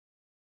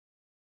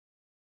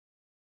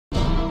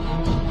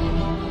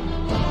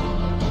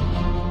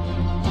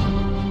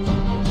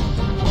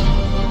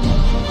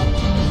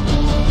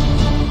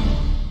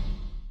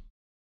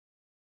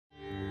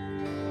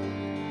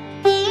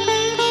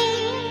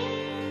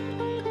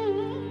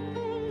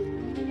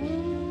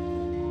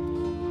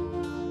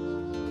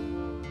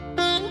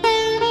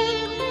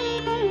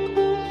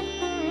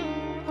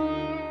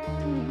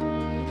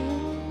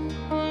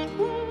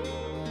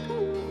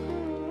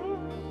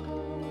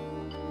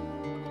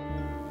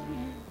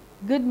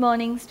Good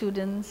morning,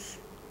 students.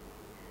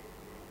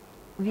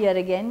 We are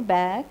again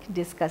back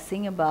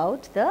discussing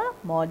about the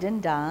modern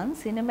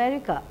dance in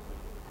America,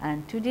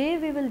 and today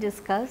we will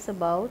discuss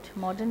about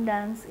modern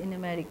dance in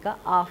America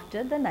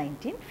after the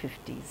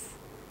 1950s.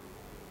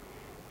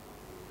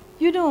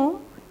 You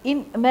know,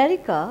 in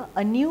America,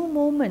 a new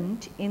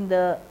moment in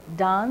the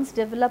dance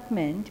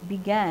development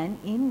began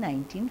in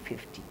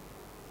 1950.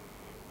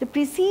 The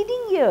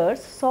preceding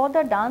years saw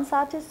the dance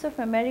artists of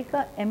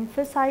America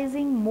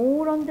emphasizing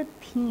more on the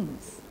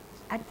themes.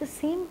 At the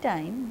same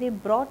time, they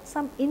brought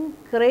some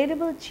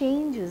incredible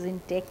changes in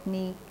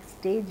technique,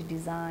 stage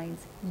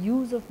designs,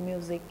 use of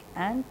music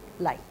and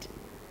light.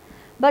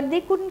 But they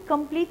couldn't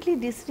completely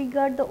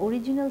disregard the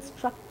original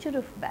structure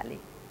of ballet.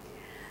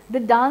 The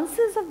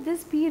dances of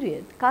this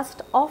period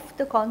cast off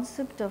the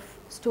concept of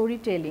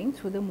storytelling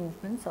through the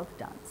movements of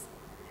dance.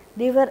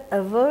 They were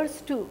averse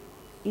to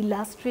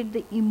illustrate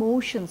the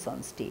emotions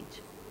on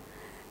stage.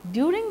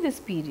 During this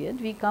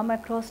period, we come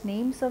across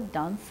names of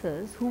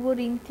dancers who were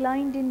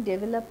inclined in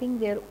developing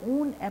their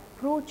own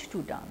approach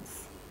to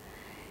dance.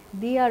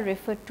 They are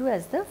referred to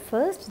as the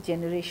first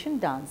generation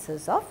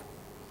dancers of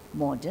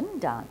modern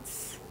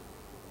dance.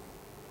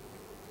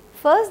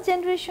 First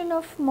generation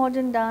of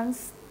modern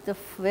dance, the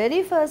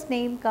very first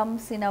name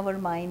comes in our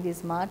mind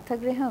is Martha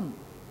Graham.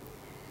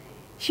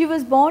 She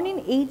was born in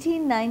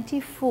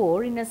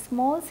 1894 in a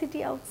small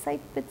city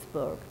outside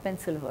Pittsburgh,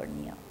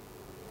 Pennsylvania.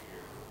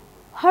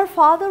 Her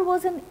father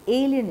was an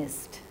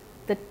alienist,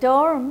 the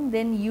term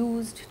then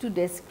used to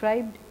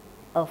describe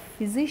a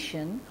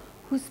physician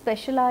who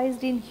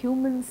specialized in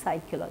human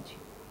psychology.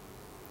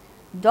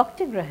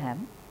 Dr.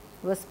 Graham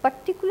was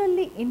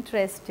particularly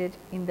interested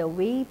in the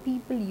way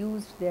people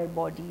used their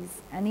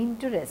bodies, an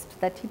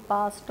interest that he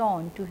passed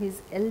on to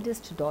his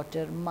eldest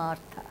daughter,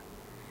 Martha.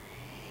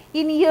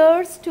 In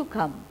years to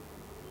come,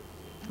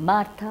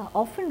 Martha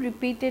often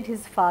repeated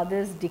his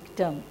father's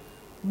dictum,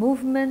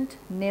 "Movement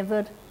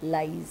never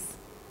lies."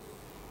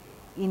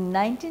 In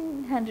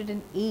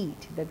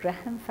 1908, the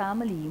Graham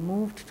family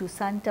moved to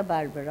Santa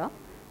Barbara,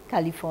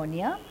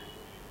 California.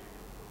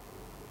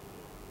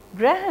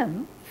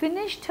 Graham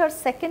finished her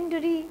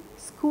secondary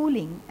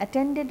schooling,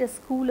 attended a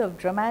school of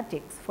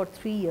dramatics for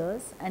 3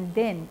 years, and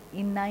then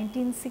in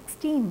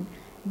 1916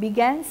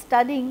 began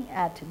studying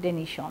at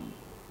Denison.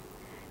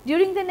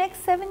 During the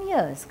next 7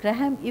 years,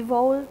 Graham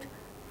evolved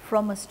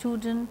from a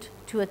student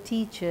to a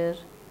teacher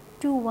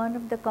to one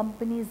of the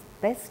company's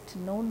best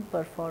known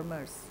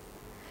performers.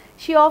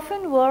 She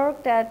often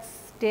worked as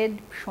Ted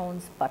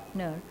Schoen's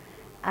partner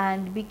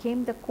and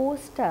became the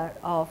co-star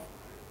of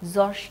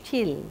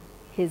Xochitl,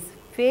 his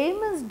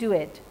famous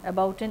duet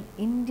about an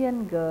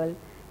Indian girl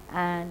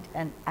and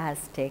an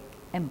Aztec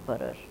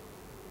emperor.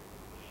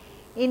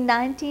 In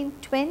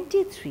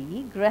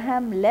 1923,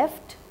 Graham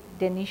left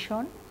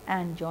Denison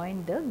and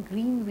joined the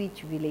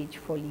Greenwich Village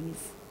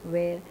Follies,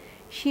 where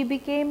she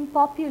became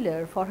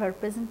popular for her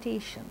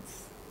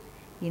presentations.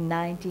 In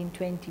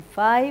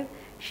 1925,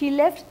 she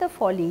left the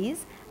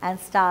Follies and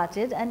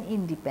started an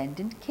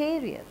independent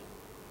career.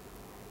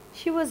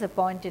 She was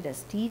appointed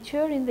as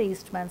teacher in the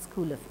Eastman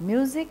School of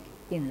Music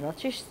in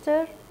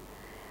Rochester,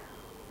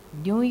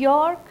 New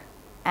York,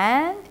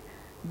 and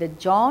the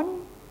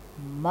John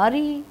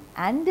Murray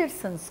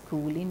Anderson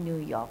School in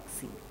New York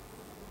City.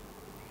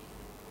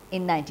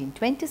 In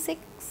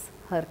 1926,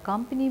 her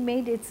company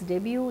made its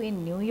debut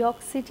in New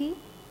York City.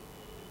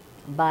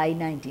 By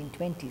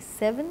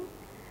 1927,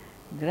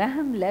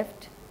 Graham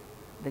left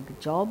the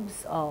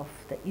jobs of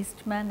the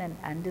Eastman and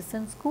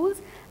Anderson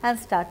schools and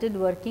started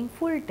working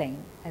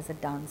full-time as a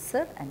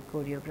dancer and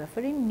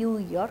choreographer in New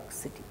York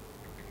City.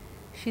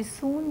 She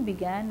soon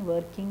began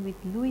working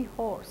with Louis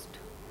Horst.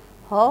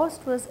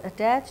 Horst was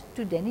attached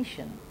to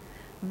Denison,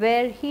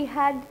 where he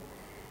had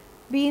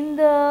been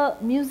the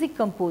music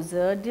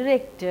composer,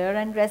 director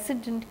and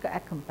resident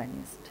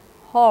accompanist.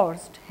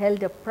 Horst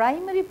held a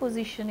primary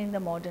position in the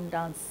modern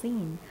dance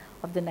scene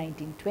of the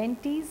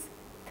 1920s,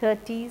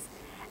 30s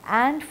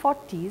and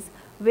 40s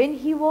when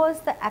he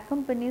was the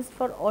accompanist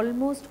for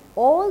almost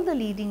all the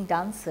leading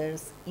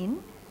dancers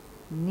in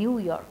New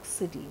York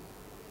City.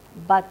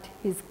 But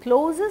his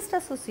closest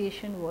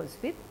association was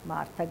with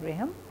Martha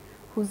Graham,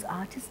 whose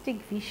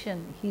artistic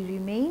vision he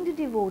remained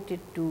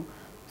devoted to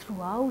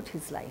throughout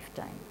his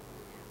lifetime.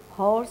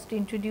 Horst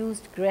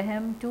introduced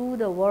Graham to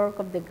the work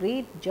of the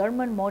great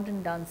German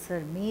modern dancer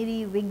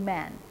Mary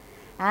Wigman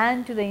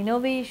and to the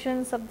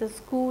innovations of the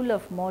school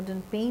of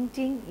modern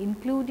painting,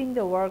 including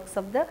the works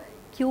of the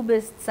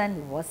Cubists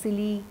and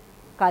Wassily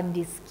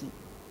Kandinsky.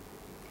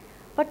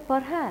 But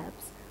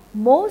perhaps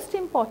most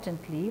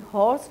importantly,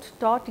 Horst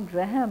taught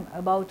Graham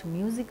about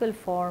musical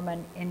form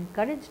and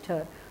encouraged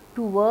her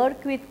to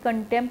work with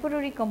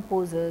contemporary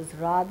composers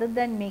rather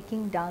than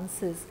making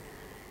dances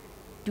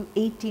to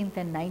 18th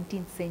and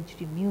 19th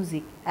century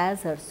music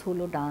as her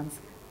solo dance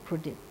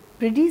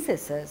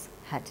predecessors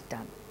had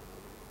done.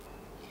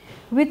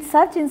 With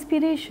such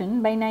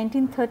inspiration, by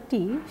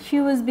 1930, she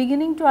was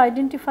beginning to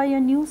identify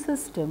a new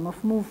system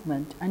of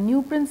movement and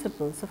new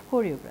principles of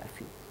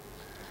choreography.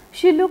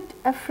 She looked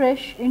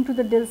afresh into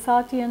the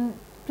Delsartian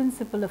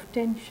principle of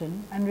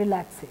tension and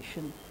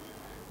relaxation.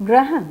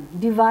 Graham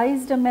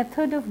devised a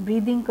method of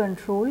breathing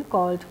control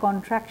called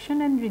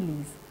contraction and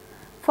release.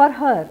 For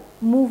her,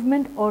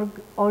 movement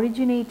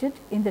originated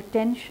in the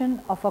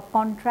tension of a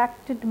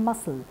contracted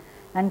muscle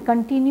and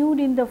continued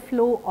in the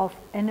flow of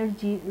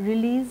energy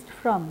released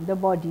from the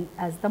body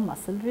as the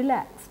muscle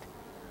relaxed.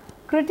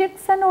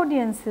 Critics and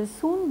audiences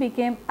soon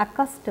became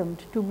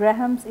accustomed to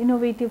Graham's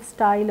innovative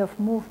style of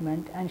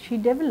movement, and she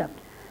developed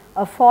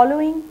a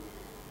following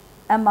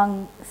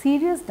among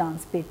serious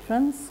dance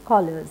patrons,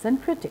 scholars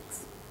and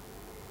critics.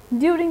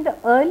 During the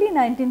early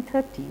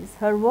 1930s,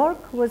 her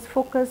work was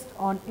focused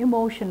on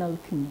emotional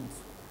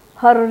themes.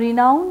 Her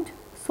renowned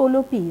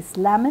solo piece,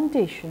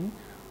 Lamentation,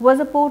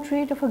 was a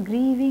portrait of a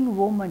grieving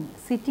woman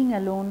sitting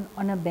alone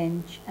on a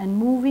bench and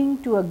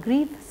moving to a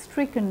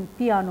grief-stricken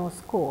piano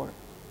score.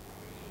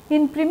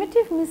 In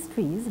Primitive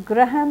Mysteries,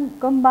 Graham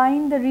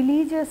combined the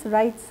religious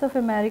rites of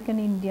American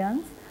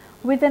Indians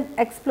with an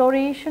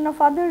exploration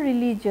of other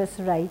religious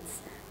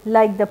rites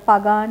like the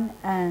pagan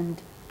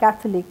and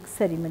Catholic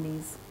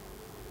ceremonies.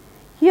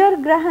 Here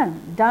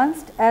Graham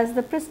danced as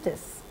the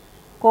priestess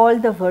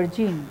called the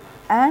Virgin,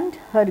 and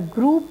her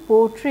group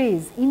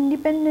portrays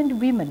independent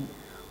women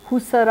who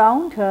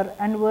surround her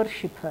and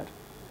worship her.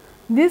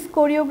 This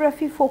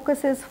choreography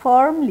focuses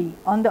firmly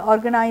on the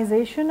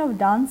organization of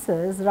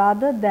dancers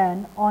rather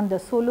than on the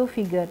solo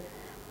figure,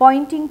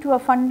 pointing to a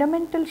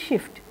fundamental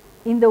shift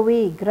in the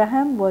way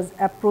Graham was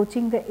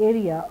approaching the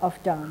area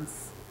of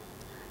dance.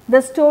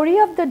 The story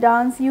of the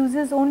dance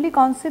uses only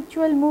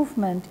conceptual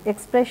movement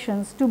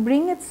expressions to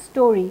bring its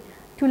story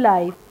to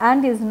life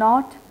and is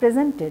not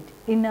presented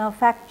in a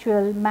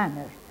factual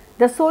manner.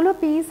 The solo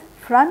piece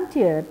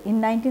Frontier in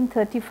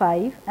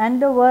 1935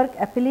 and the work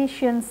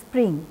Appalachian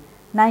Spring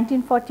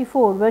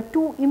 1944 were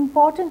two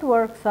important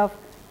works of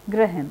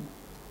Graham.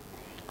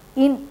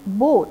 In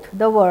both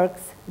the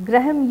works,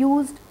 Graham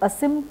used a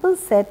simple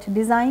set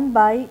designed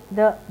by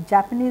the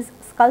Japanese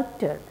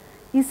sculptor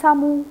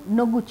Isamu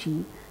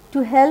Noguchi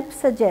to help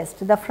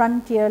suggest the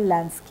frontier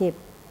landscape.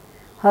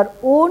 Her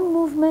own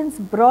movements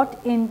brought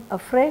in a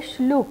fresh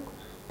look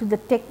to the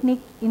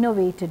technique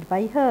innovated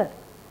by her.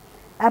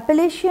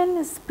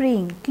 Appalachian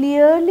Spring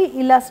clearly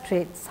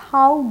illustrates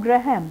how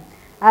Graham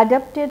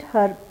adapted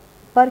her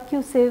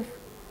percussive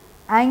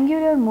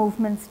angular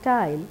movement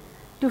style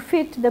to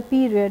fit the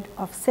period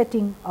of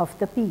setting of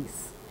the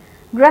piece.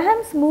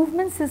 Graham's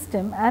movement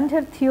system and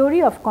her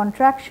theory of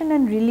contraction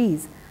and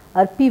release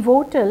are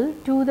pivotal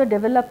to the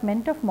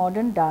development of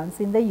modern dance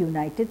in the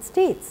United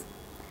States.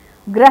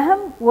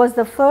 Graham was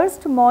the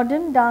first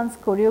modern dance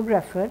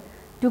choreographer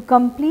to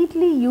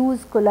completely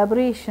use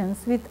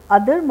collaborations with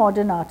other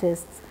modern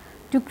artists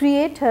to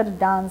create her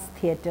dance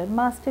theatre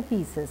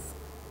masterpieces.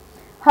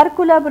 Her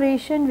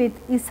collaboration with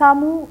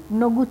Isamu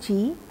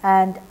Noguchi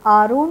and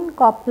Aaron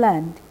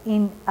Copland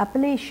in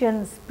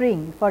Appalachian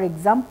Spring, for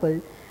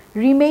example,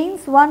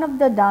 remains one of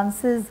the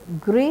dance's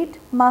great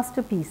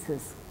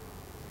masterpieces.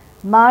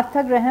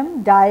 Martha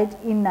Graham died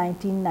in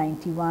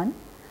 1991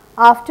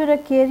 after a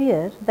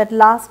career that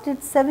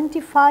lasted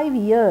 75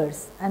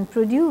 years and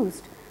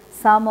produced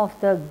some of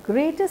the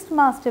greatest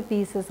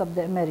masterpieces of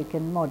the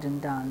American modern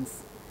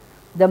dance.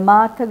 The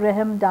Martha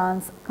Graham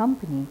Dance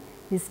Company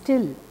is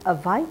still a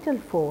vital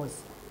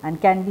force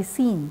and can be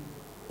seen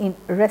in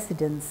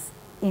residence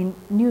in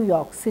New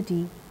York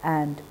City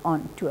and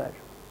on tour.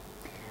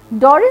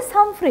 Doris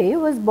Humphrey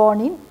was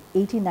born in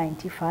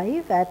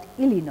 1895 at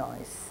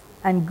Illinois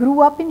and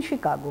grew up in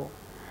Chicago.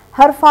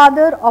 Her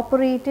father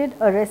operated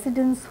a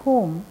residence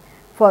home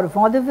for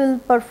vaudeville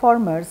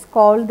performers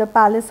called the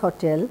Palace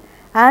Hotel,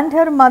 and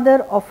her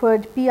mother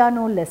offered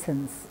piano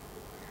lessons.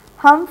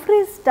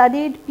 Humphrey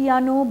studied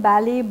piano,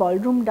 ballet,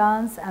 ballroom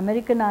dance,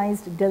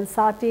 Americanized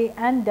Delsarte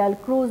and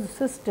Delcro's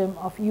system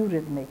of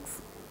eurythmics.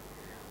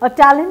 A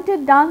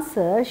talented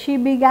dancer, she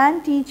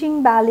began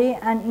teaching ballet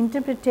and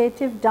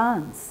interpretative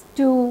dance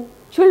to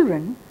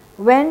children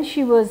when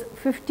she was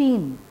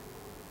 15.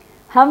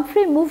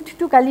 Humphrey moved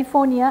to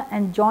California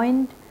and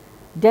joined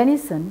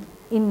Denison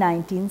in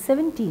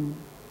 1917.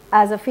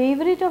 As a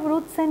favorite of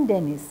Ruth's and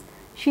Dennis,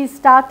 she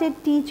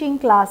started teaching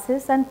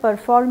classes and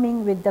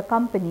performing with the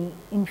company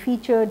in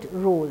featured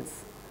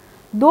roles.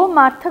 Though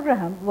Martha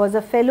Graham was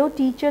a fellow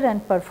teacher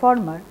and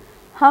performer,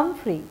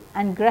 Humphrey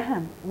and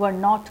Graham were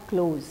not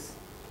close.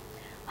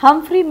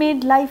 Humphrey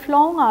made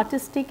lifelong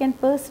artistic and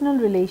personal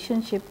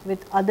relationship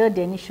with other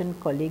Denison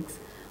colleagues,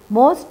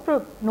 most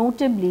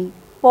notably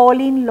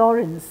Pauline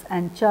Lawrence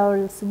and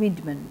Charles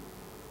Widman.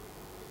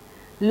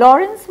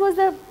 Lawrence was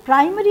a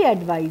primary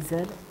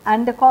advisor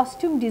and the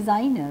costume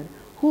designer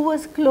who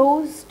was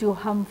close to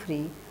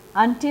Humphrey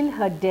until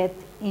her death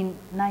in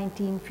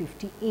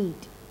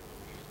 1958.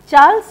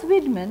 Charles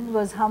Widman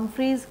was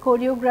Humphrey's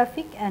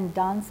choreographic and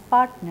dance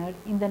partner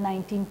in the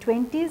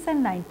 1920s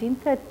and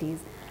 1930s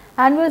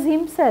and was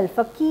himself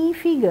a key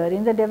figure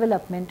in the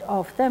development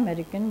of the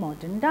American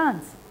modern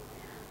dance.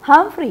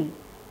 Humphrey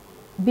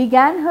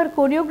began her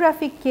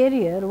choreographic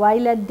career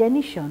while at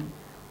Denison,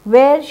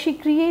 where she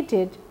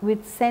created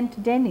with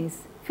St. Denis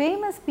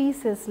famous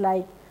pieces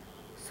like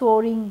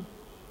Soaring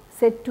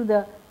set to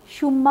the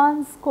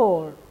Schumann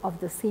score of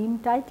the same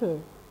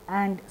title,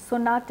 and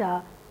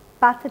Sonata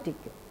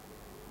Pathetique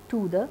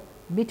to the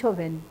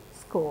Beethoven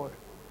score.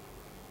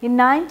 In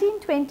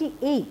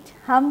 1928,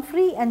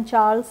 Humphrey and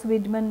Charles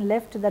Widman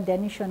left the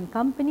Denison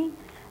Company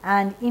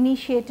and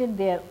initiated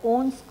their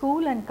own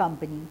school and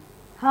company.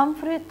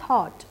 Humphrey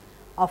thought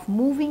of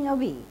moving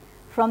away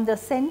from the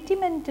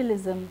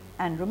sentimentalism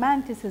and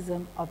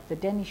romanticism of the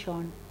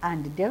Denison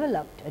and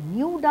developed a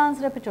new dance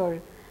repertoire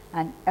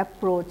and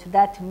approach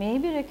that may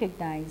be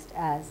recognized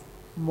as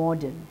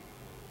modern.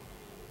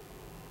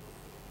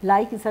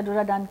 Like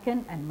Isadora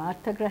Duncan and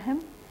Martha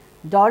Graham,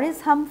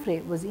 Doris Humphrey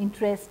was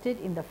interested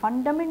in the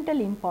fundamental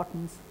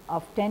importance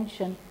of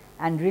tension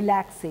and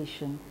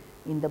relaxation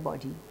in the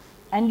body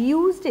and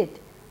used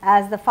it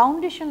as the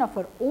foundation of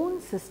her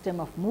own system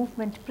of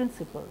movement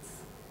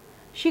principles.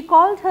 She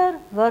called her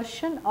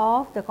version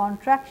of the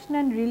contraction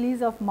and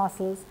release of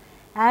muscles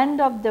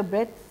and of the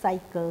breath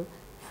cycle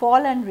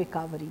fall and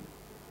recovery.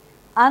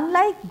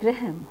 Unlike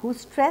Graham, who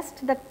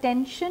stressed the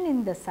tension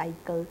in the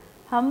cycle,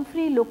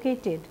 Humphrey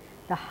located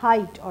the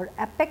height or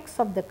apex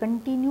of the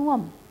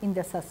continuum in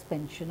the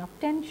suspension of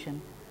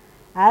tension.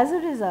 As a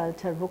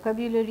result, her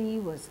vocabulary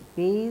was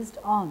based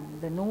on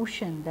the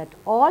notion that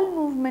all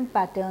movement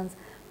patterns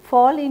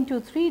fall into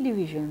three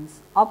divisions: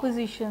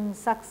 opposition,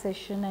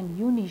 succession and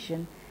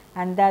unison,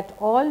 and that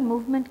all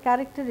movement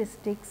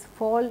characteristics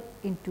fall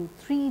into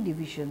three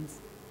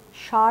divisions: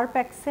 sharp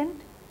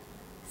accent,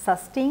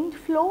 sustained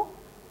flow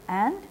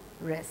and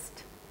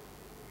rest.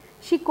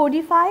 She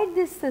codified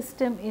this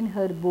system in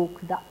her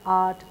book, The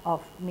Art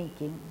of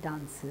Making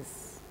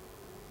Dances.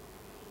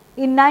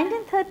 In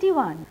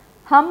 1931,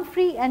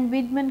 Humphrey and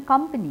Widman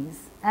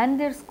companies and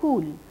their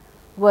school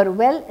were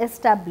well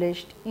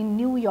established in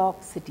New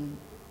York City.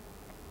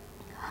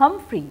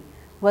 Humphrey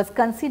was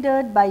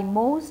considered by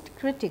most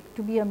critics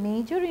to be a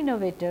major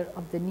innovator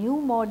of the new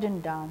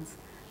modern dance.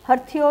 Her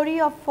theory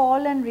of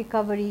fall and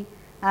recovery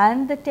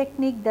and the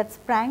technique that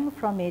sprang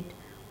from it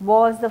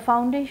was the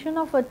foundation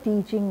of her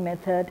teaching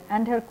method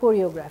and her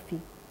choreography.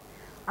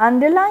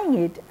 Underlying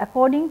it,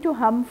 according to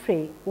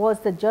Humphrey, was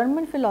the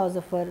German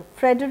philosopher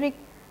Friedrich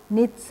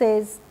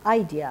Nietzsche's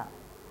idea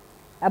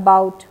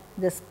about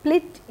the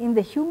split in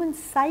the human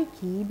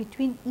psyche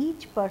between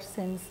each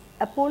person's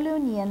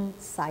Apollonian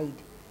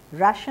side,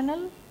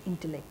 rational,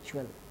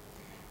 intellectual,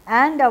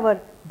 and our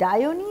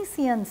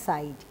Dionysian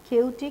side,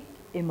 chaotic,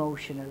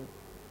 emotional.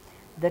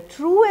 The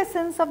true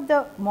essence of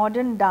the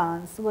modern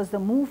dance was the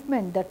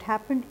movement that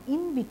happened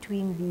in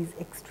between these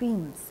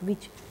extremes,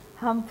 which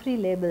Humphrey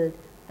labeled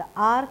the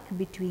arc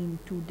between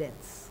two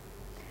deaths.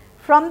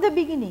 From the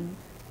beginning,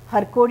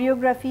 her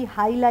choreography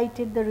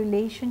highlighted the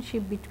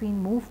relationship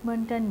between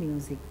movement and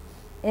music,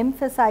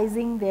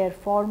 emphasizing their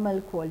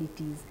formal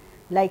qualities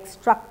like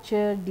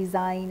structure,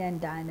 design and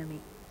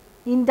dynamic.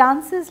 In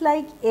dances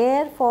like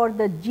Air for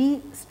the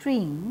G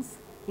Strings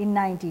in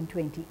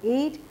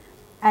 1928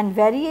 and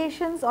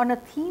Variations on a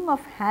Theme of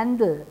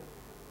Handel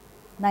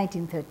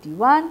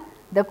 1931,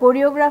 the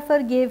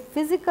choreographer gave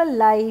physical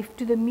life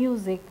to the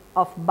music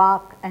of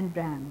Bach and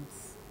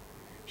Brahms.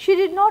 She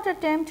did not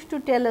attempt to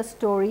tell a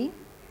story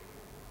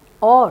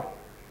or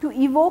to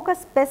evoke a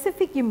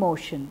specific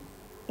emotion.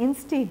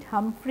 Instead,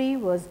 Humphrey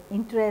was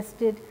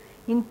interested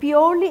in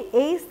purely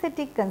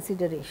aesthetic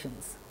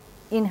considerations.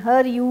 In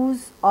her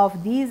use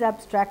of these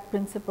abstract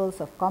principles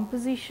of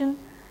composition,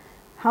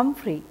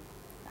 Humphrey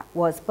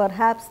was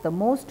perhaps the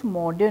most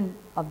modern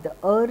of the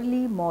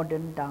early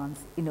modern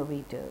dance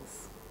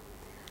innovators.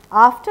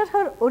 After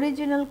her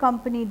original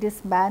company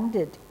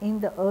disbanded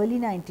in the early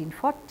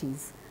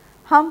 1940s,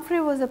 Humphrey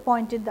was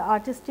appointed the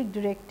artistic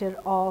director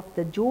of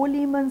the Joe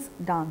Lehman's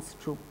dance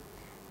troupe.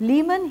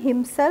 Lehman,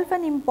 himself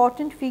an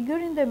important figure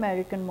in the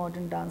American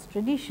modern dance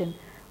tradition,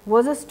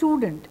 was a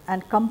student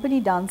and company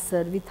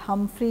dancer with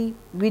Humphrey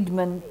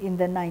Widman in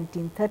the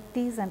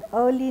 1930s and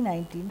early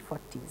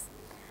 1940s.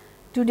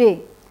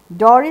 Today,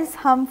 Doris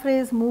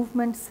Humphrey's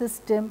movement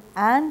system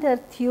and her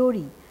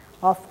theory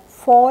of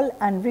fall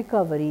and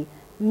recovery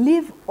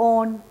live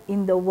on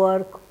in the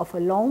work of a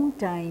long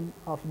time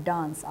of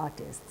dance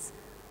artists.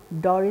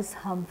 Doris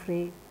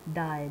Humphrey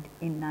died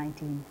in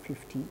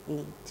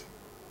 1958.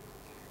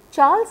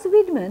 Charles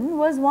Widman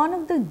was one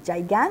of the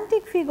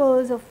gigantic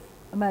figures of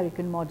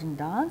American modern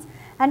dance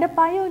and a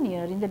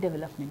pioneer in the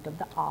development of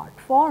the art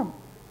form.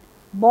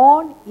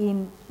 Born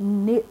in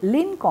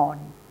Lincoln,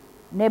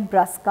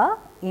 Nebraska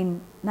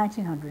in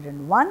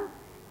 1901,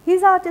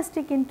 his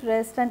artistic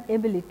interest and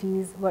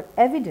abilities were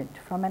evident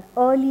from an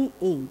early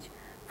age.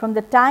 From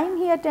the time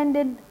he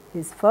attended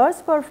his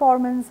first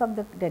performance of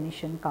the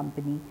Denison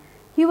Company,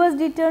 he was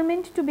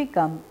determined to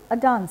become a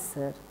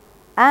dancer,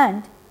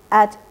 and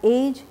at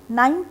age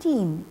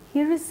 19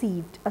 he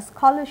received a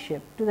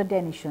scholarship to the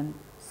Denison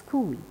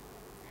School.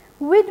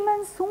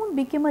 Widman soon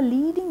became a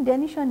leading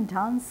Denison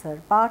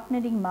dancer,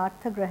 partnering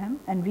Martha Graham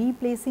and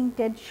replacing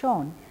Ted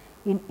Shawn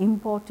in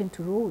important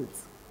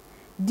roles.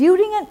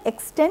 During an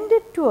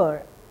extended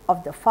tour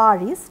of the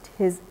Far East,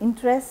 his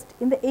interest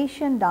in the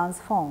Asian dance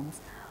forms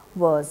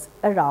was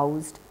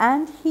aroused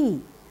and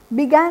he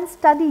began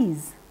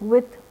studies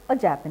with a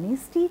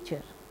Japanese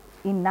teacher.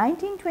 In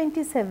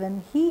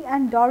 1927, he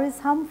and Doris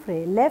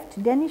Humphrey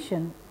left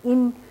Denison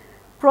in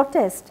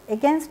protest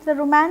against the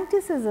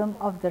romanticism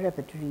of the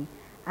repertory,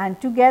 and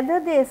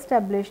together they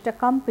established a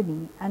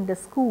company and a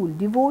school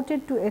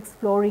devoted to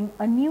exploring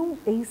a new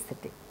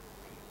aesthetic.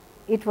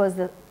 It was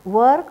the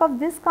work of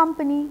this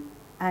company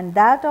and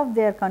that of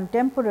their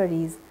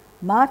contemporaries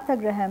Martha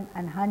Graham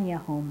and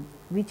Hanya Holm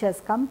which has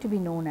come to be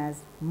known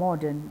as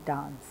modern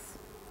dance.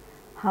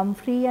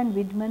 Humphrey and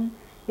Widman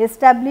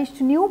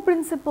established new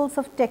principles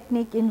of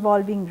technique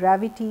involving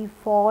gravity,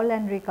 fall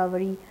and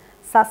recovery,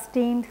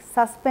 sustained,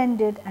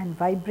 suspended and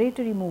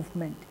vibratory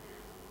movement.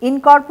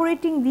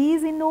 Incorporating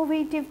these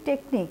innovative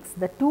techniques,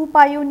 the two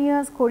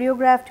pioneers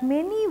choreographed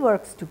many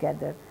works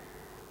together.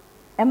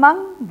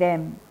 Among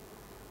them,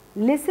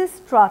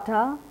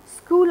 Lysistrata,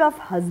 School of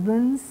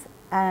Husbands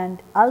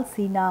and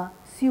Alcina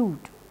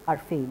Suite are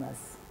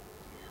famous.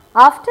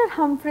 After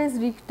Humphrey's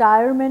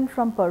retirement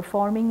from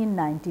performing in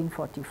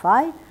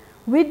 1945,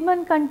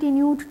 Widman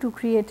continued to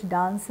create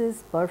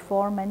dances,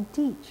 perform and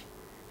teach.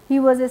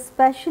 He was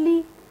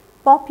especially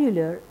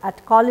popular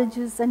at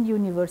colleges and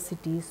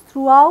universities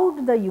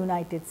throughout the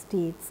United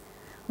States,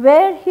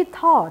 where he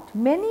taught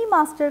many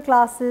master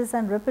classes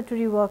and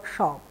repertory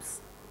workshops.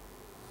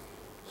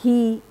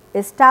 He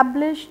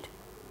established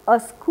a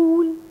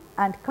school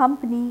and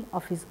company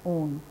of his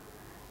own,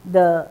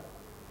 the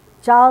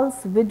Charles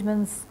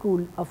Widman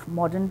School of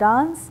Modern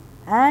Dance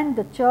and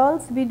the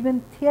Charles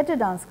Widman Theatre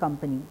Dance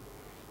Company.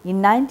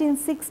 In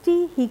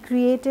 1960, he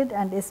created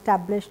and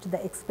established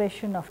the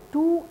expression of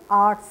Two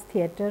Arts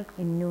Theatre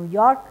in New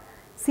York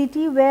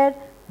City, where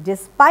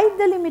despite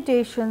the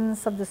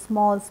limitations of the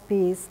small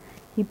space,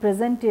 he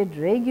presented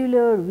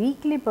regular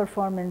weekly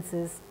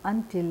performances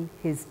until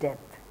his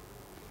death.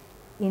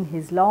 In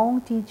his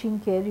long teaching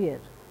career,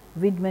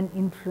 Widman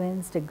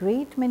influenced a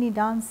great many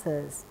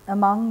dancers.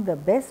 Among the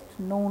best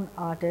known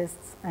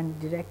artists and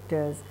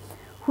directors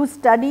who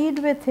studied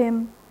with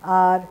him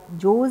are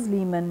Jose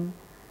Lehman,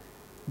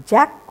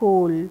 Jack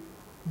Cole,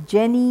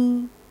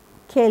 Jenny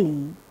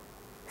Kelly,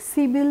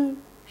 Sybil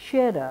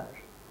Shearer,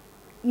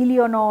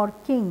 Eleanor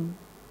King,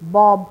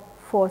 Bob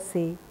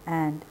Fosse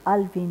and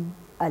Alvin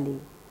Ailey.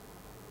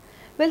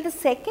 Well, the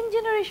second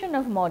generation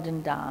of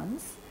modern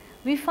dance,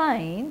 we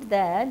find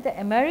that the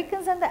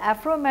Americans and the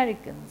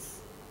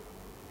Afro-Americans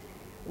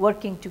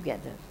working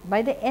together.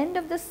 By the end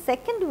of the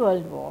Second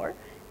World War,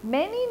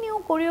 many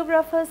new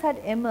choreographers had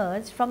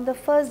emerged from the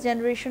first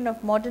generation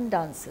of modern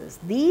dancers.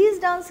 These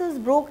dancers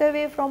broke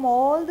away from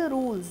all the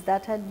rules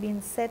that had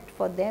been set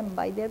for them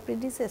by their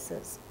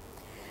predecessors.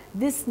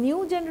 This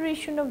new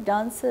generation of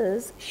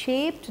dancers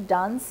shaped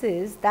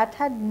dances that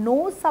had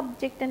no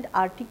subject and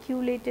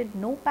articulated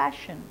no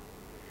passion.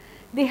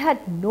 They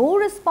had no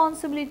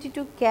responsibility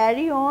to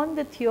carry on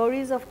the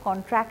theories of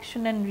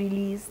contraction and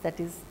release, that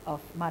is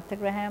of Martha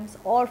Graham's,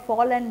 or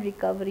fall and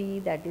recovery,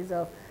 that is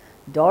of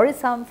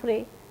Doris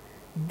Humphrey.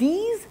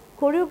 These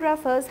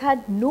choreographers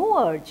had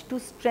no urge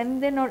to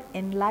strengthen or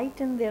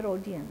enlighten their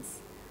audience,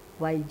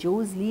 while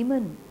Jose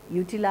Lehman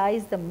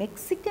utilized the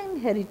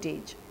Mexican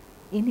heritage,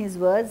 in his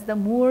words, the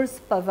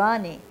Moors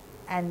Pavane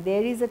and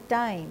There Is a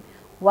Time,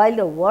 while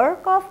the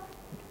work of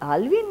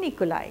Alvin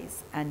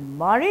Nicolais and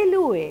Murray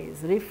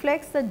Lewis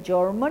reflects the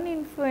German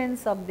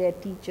influence of their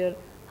teacher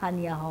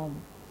Hanya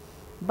Holm,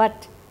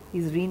 but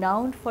is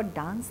renowned for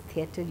dance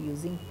theatre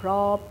using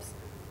props,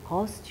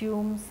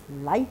 costumes,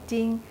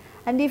 lighting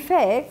and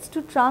effects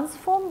to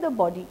transform the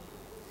body.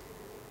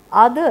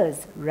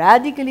 Others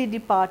radically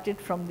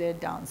departed from their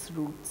dance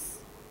roots.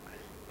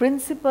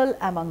 Principal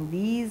among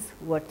these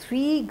were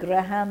three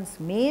Graham's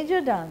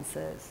major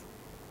dancers,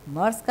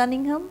 Merce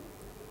Cunningham,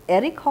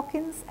 Eric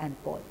Hawkins and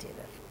Paul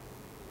Taylor.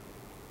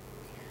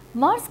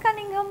 Merce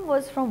Cunningham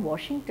was from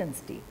Washington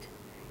State.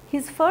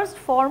 His first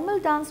formal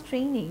dance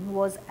training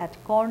was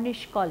at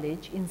Cornish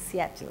College in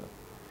Seattle.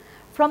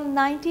 From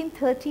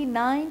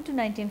 1939 to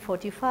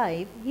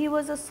 1945, he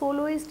was a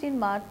soloist in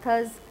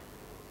Martha's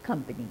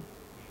company.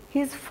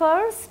 His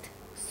first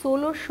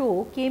solo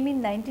show came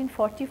in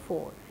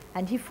 1944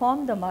 and he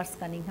formed the Merce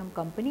Cunningham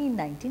Company in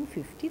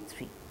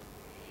 1953.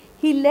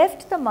 He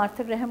left the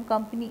Martha Graham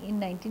Company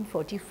in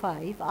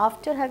 1945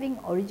 after having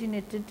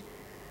originated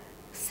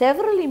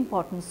several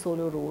important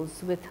solo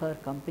roles with her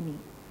company,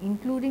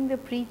 including the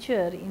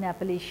preacher in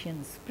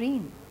Appalachian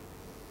Spring.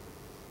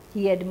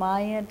 He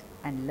admired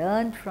and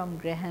learned from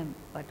Graham,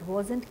 but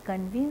wasn't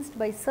convinced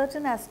by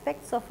certain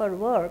aspects of her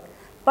work,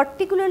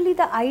 particularly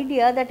the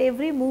idea that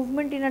every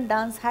movement in a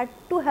dance had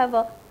to have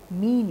a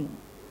meaning.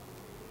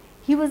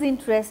 He was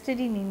interested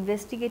in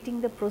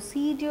investigating the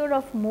procedure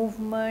of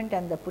movement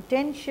and the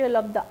potential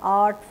of the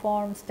art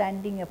form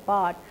standing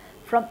apart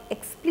from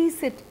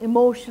explicit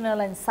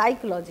emotional and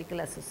psychological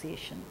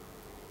association.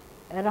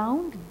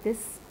 Around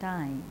this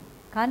time,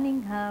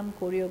 Cunningham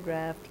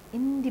choreographed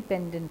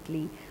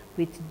independently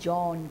with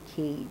John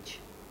Cage.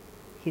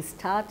 He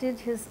started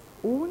his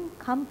own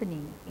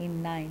company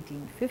in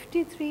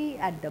 1953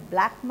 at the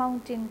Black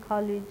Mountain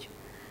College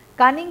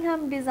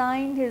Cunningham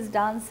designed his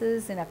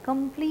dances in a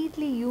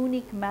completely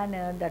unique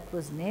manner that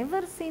was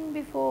never seen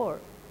before.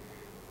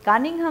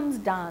 Cunningham's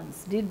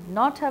dance did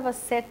not have a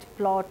set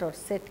plot or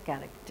set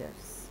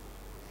characters.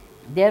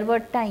 There were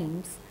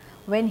times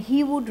when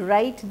he would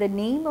write the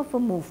name of a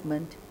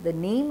movement, the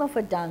name of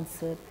a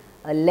dancer,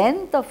 a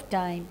length of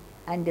time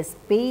and a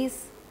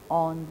space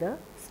on the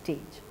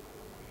stage.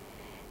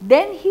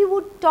 Then he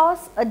would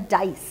toss a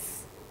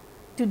dice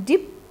to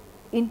dip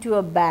into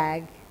a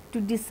bag to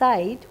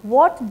decide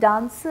what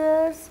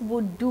dancers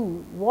would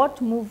do,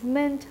 what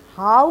movement,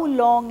 how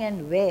long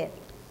and where.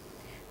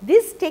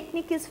 This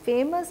technique is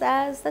famous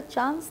as the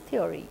chance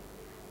theory.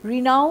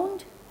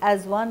 Renowned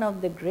as one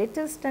of the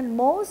greatest and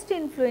most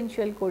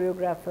influential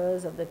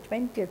choreographers of the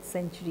 20th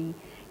century,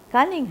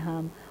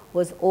 Cunningham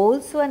was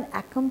also an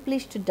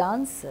accomplished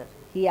dancer.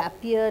 He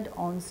appeared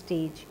on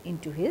stage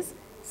into his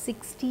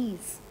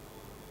 60s.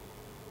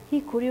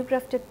 He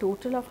choreographed a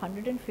total of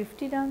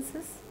 150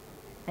 dances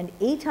and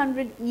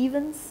 800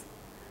 events,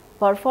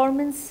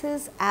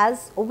 performances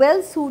as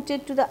well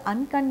suited to the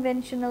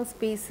unconventional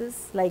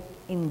spaces like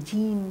in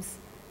gyms,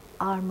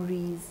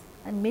 armories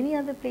and many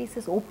other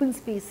places, open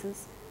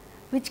spaces,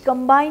 which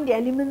combined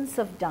elements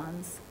of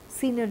dance,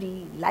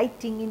 scenery,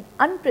 lighting in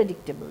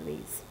unpredictable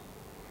ways.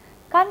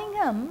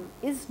 Cunningham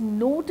is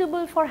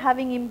notable for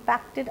having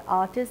impacted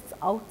artists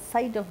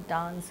outside of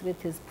dance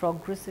with his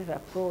progressive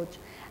approach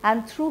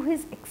and through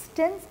his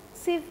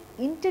extensive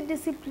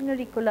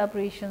interdisciplinary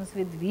collaborations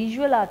with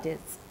visual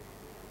artists.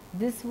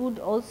 This would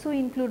also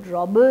include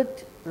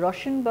Robert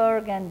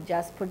Rauschenberg and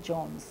Jasper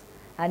Johns,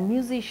 and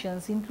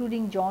musicians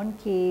including John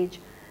Cage,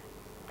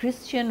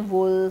 Christian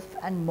Wolff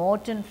and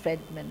Morton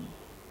Friedman.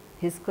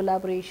 His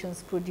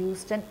collaborations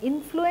produced an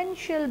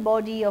influential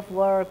body of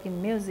work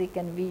in music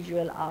and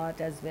visual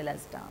art as well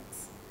as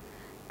dance.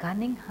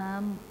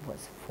 Cunningham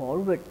was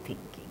forward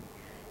thinking.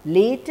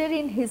 Later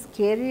in his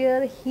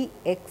career, he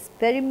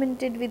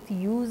experimented with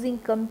using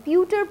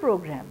computer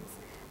programs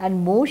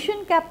and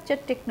motion capture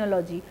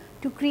technology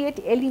to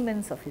create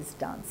elements of his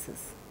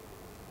dances.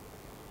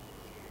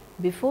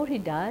 Before he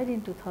died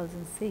in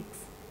 2006,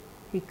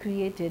 he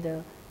created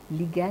a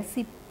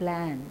legacy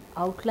plan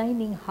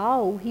outlining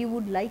how he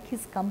would like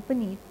his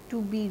company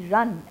to be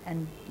run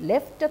and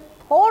left a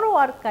thorough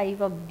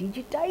archive of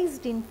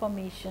digitized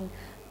information,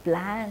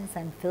 plans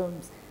and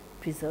films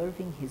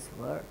preserving his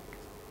work.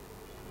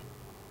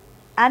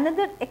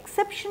 Another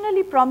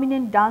exceptionally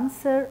prominent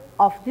dancer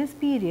of this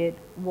period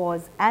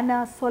was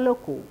Anna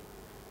Solokow.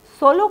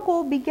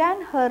 Solokow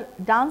began her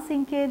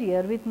dancing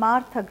career with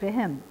Martha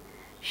Graham.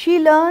 She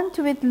learnt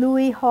with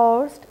Louis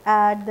Horst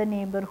at the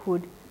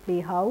neighborhood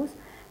playhouse,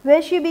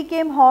 where she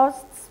became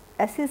Horst's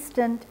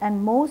assistant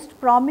and most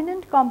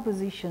prominent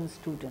composition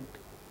student.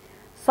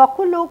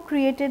 Solokow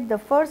created the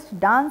first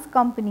dance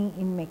company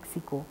in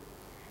Mexico.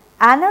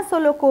 Anna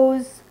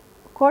Solokow's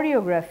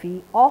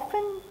choreography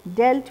often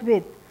dealt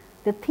with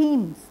the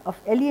themes of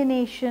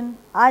alienation,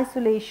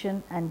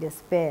 isolation and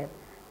despair.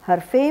 Her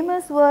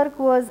famous work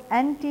was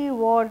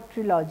Anti-War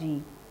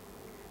Trilogy.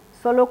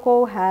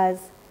 Solokow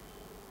has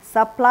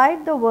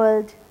supplied the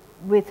world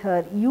with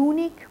her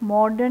unique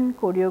modern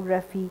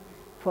choreography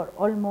for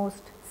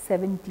almost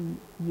 70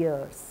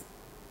 years.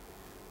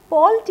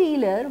 Paul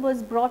Taylor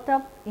was brought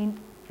up in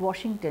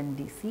Washington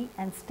DC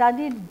and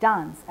studied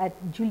dance at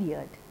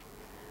Juilliard.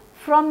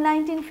 From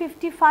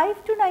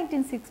 1955 to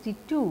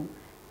 1962,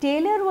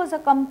 Taylor was a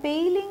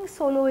compelling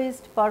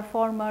soloist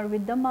performer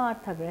with the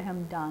Martha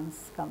Graham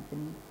Dance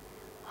Company.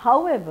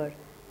 However,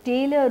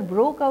 Taylor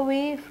broke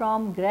away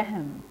from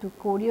Graham to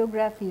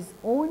choreograph his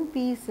own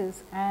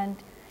pieces and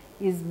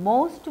is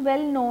most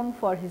well known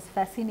for his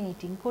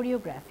fascinating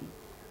choreography.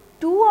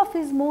 Two of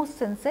his most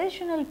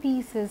sensational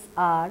pieces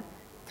are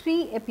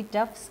Three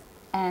Epitaphs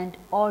and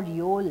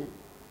Aureole.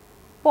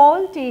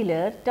 Paul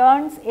Taylor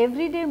turns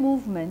everyday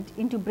movement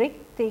into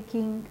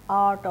breathtaking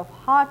art of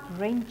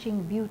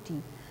heart-wrenching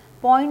beauty,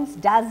 points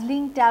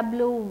dazzling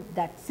tableaux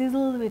that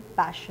sizzle with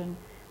passion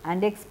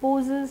and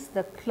exposes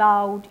the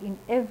cloud in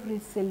every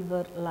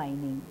silver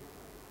lining.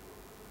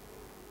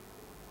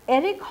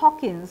 Eric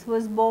Hawkins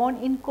was born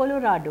in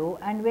Colorado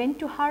and went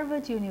to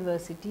Harvard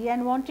University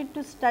and wanted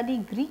to study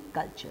Greek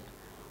culture.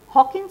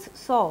 Hawkins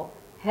saw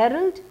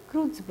Harold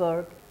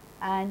Kreutzberg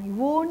and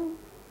Yvonne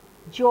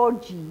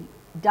Georgi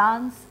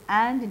dance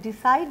and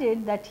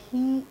decided that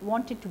he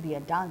wanted to be a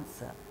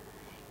dancer.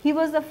 He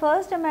was the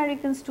first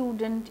American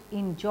student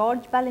in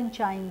George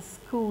Balanchine's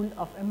School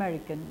of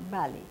American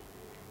Ballet.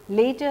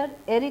 Later,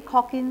 Eric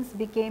Hawkins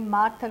became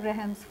Martha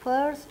Graham's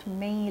first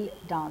male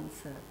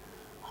dancer.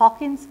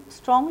 Hawkins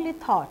strongly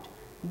thought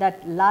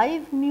that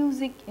live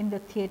music in the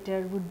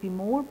theatre would be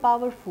more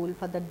powerful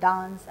for the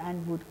dance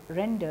and would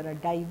render a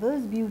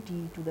diverse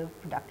beauty to the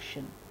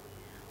production.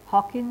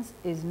 Hawkins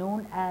is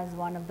known as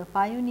one of the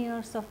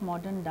pioneers of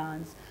modern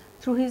dance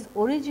through his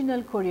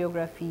original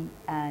choreography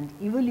and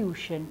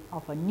evolution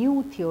of a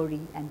new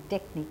theory and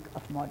technique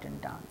of modern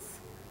dance.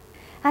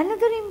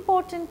 Another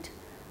important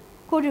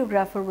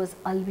choreographer was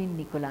Alvin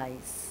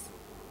Nicolais.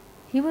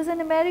 He was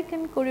an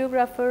American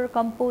choreographer,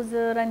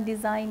 composer and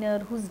designer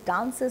whose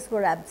dances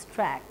were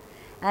abstract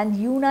and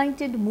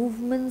united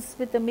movements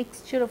with a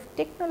mixture of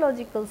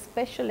technological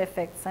special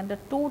effects and a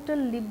total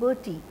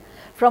liberty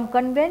from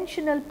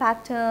conventional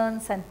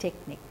patterns and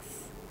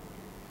techniques.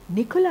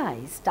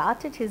 Nikolai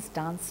started his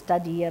dance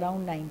study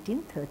around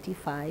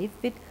 1935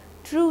 with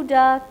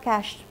Truda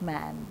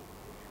Cashman,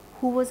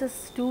 who was a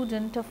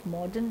student of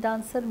modern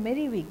dancer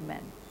Mary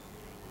Wigman.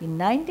 In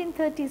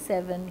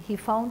 1937, he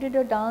founded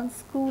a dance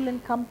school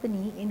and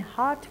company in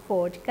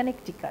Hartford,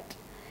 Connecticut,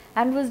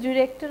 and was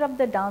director of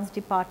the dance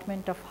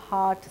department of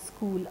Hart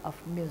School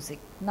of Music,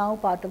 now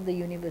part of the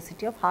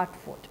University of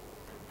Hartford,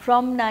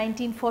 from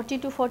 1940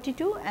 to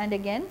 42 and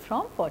again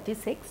from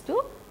 46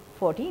 to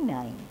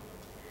 49.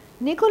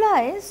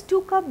 Nikolai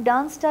took up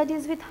dance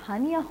studies with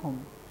Hania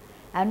Hum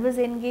and was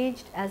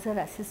engaged as her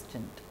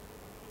assistant.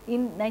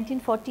 In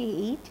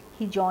 1948,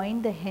 he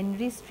joined the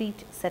Henry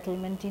Street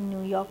settlement in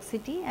New York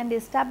City and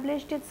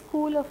established its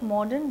School of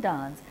Modern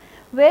Dance,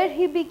 where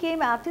he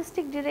became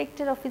artistic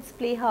director of its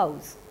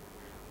Playhouse.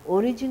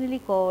 Originally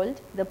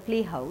called the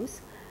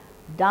Playhouse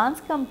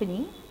Dance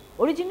Company,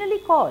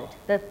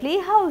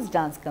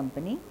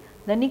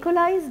 the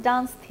Nikolai's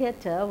Dance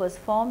Theatre was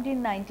formed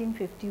in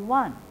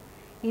 1951.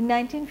 In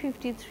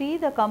 1953,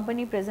 the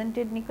company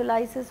presented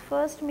Nikolai's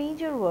first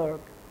major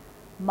work,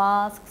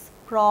 Masks,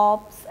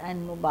 Props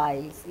and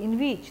Mobiles, in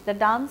which the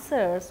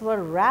dancers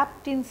were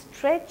wrapped in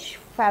stretch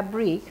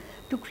fabric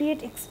to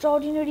create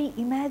extraordinary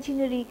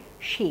imaginary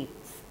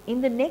shapes.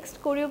 In the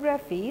next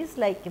choreographies,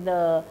 like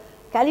the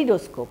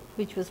Kaleidoscope,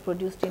 which was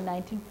produced in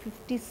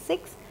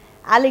 1956,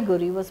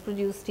 Allegory was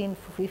produced in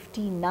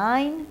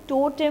 59,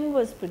 Totem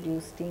was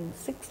produced in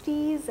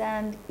 60s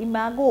and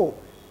Imago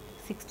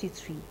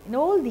 63. In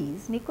all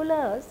these,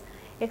 Nikolai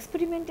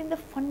experiment in the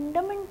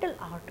fundamental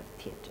art of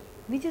theatre,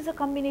 which is a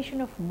combination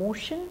of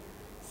motion,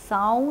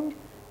 sound,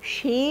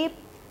 shape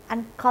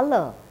and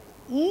color,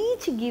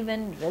 each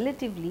given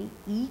relatively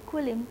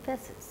equal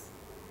emphasis.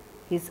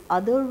 His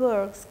other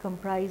works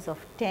comprise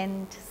of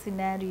Tent,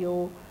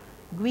 Scenario,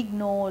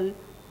 Guignol,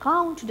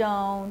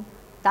 Countdown,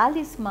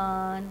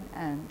 Talisman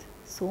and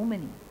so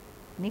many.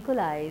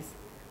 Nikolai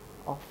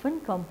often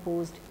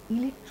composed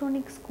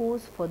electronic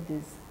scores for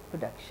these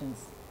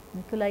productions.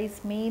 Nikolai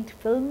made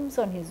films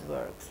on his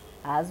works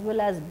as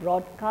well as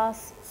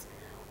broadcasts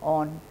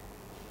on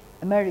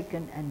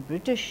American and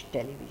British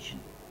television.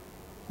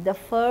 The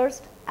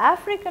first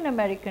African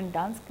American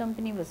dance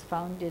company was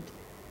founded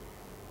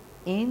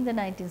in the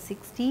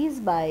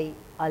 1960s by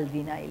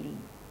Alvin Ailey.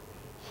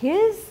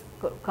 His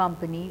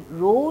company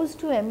rose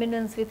to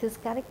eminence with his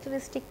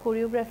characteristic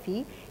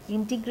choreography,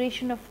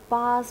 integration of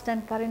past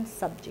and current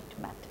subject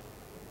matter.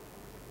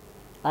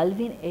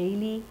 Alvin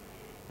Ailey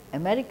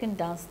American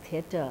Dance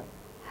Theatre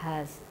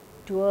has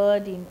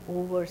toured in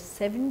over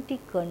 70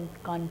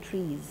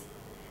 countries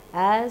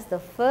as the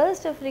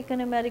first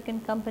African American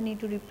company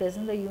to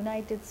represent the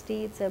United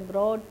States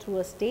abroad through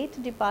a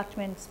State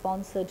Department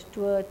sponsored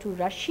tour to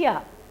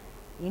Russia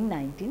in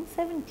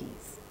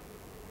 1970s.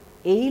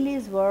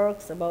 Ailey's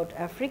works about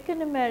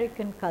African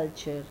American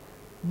culture,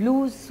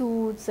 blues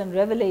suits and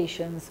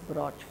Revelations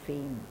brought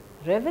fame.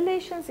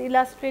 Revelations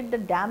illustrate the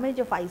damage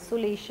of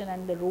isolation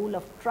and the role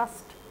of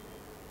trust.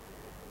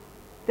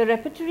 The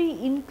repertory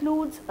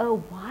includes a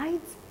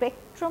wide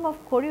spectrum of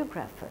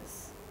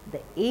choreographers.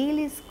 The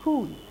Ailey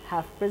School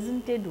have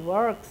presented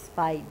works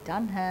by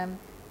Dunham,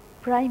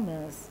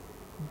 Primers,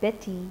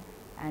 Betty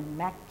and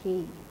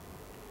McKay.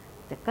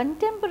 The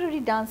contemporary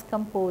dance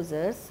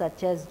composers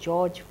such as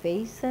George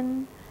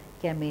Faison,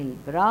 Camille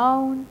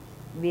Brown,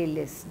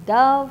 Willis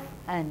Dove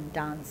and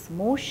Dance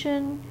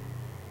Motion,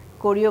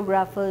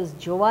 choreographers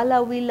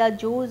Joala Willa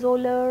Jo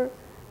Zoller,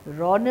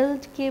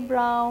 Ronald K.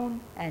 Brown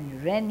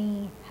and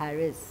Rennie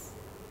Harris.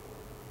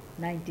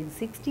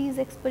 1960s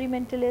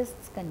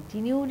experimentalists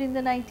continued in the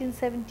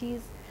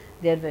 1970s.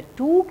 There were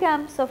two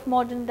camps of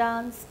modern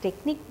dance,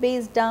 technique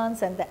based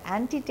dance and the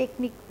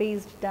anti-technique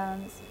based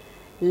dance.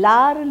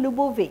 Lar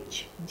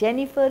Lubovitch,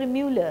 Jennifer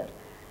Mueller,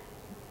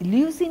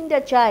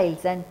 Lucinda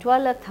Childs and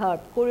Twyla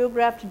Tharp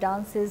choreographed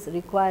dances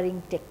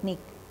requiring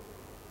technique.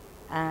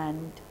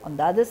 And on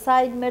the other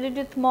side,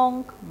 Meredith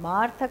Monk,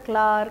 Martha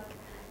Clark,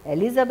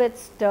 Elizabeth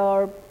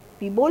Sturb,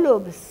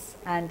 Pibolobs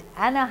and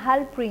Anna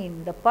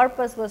Halprin, the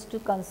purpose was to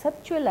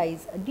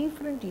conceptualize a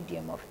different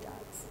idiom of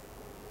dance.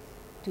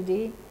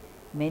 Today,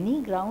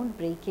 many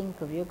groundbreaking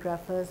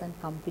choreographers and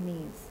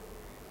companies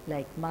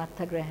like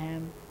Martha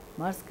Graham,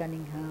 Merce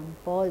Cunningham,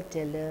 Paul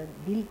Teller,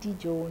 Bill T.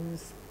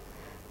 Jones,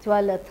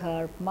 Twyla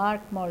Tharp,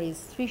 Mark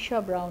Morris,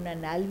 Trisha Brown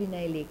and Alvin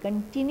Ailey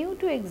continue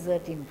to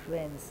exert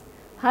influence.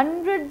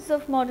 Hundreds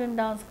of modern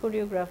dance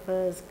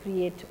choreographers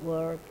create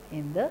work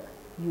in the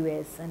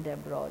US and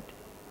abroad.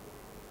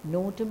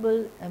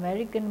 Notable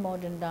American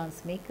modern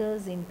dance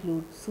makers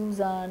include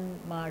Susan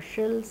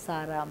Marshall,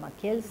 Sarah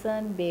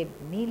McKelson, Babe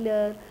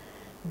Miller,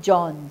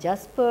 John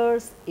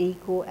Jaspers,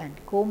 Eiko and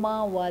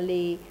Koma,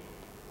 Wale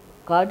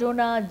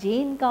Cardona,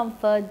 Jane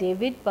Comfort,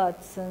 David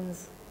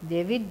Parsons,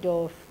 David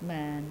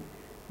Dorfman,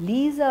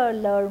 Lisa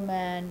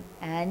Lerman,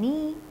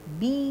 Annie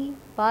B.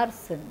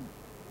 Parson,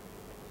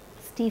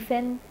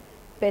 Stephen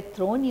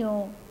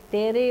Petronio,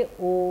 Tere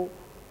O.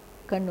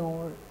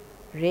 Canor,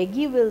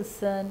 Reggie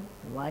Wilson,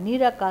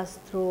 Vanira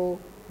Castro,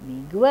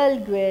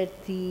 Miguel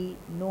Duerte,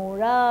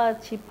 Nora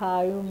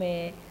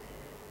Chiparume,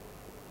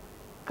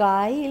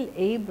 Kyle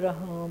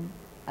Abraham,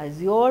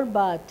 Azure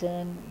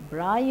Barton,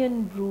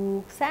 Brian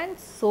Brooks, and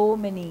so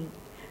many.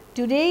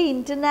 Today,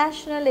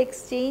 international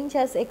exchange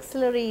has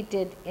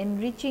accelerated,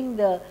 enriching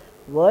the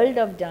world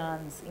of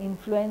dance.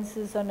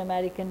 Influences on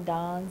American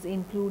dance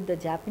include the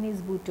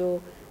Japanese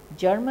Buto,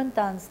 German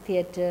dance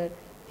theatre,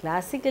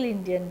 classical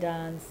Indian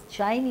dance,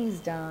 Chinese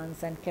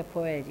dance, and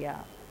capoeira.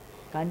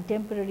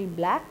 Contemporary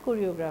black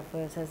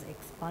choreographers has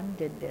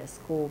expanded their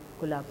scope,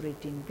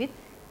 collaborating with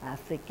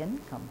African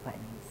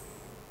companies.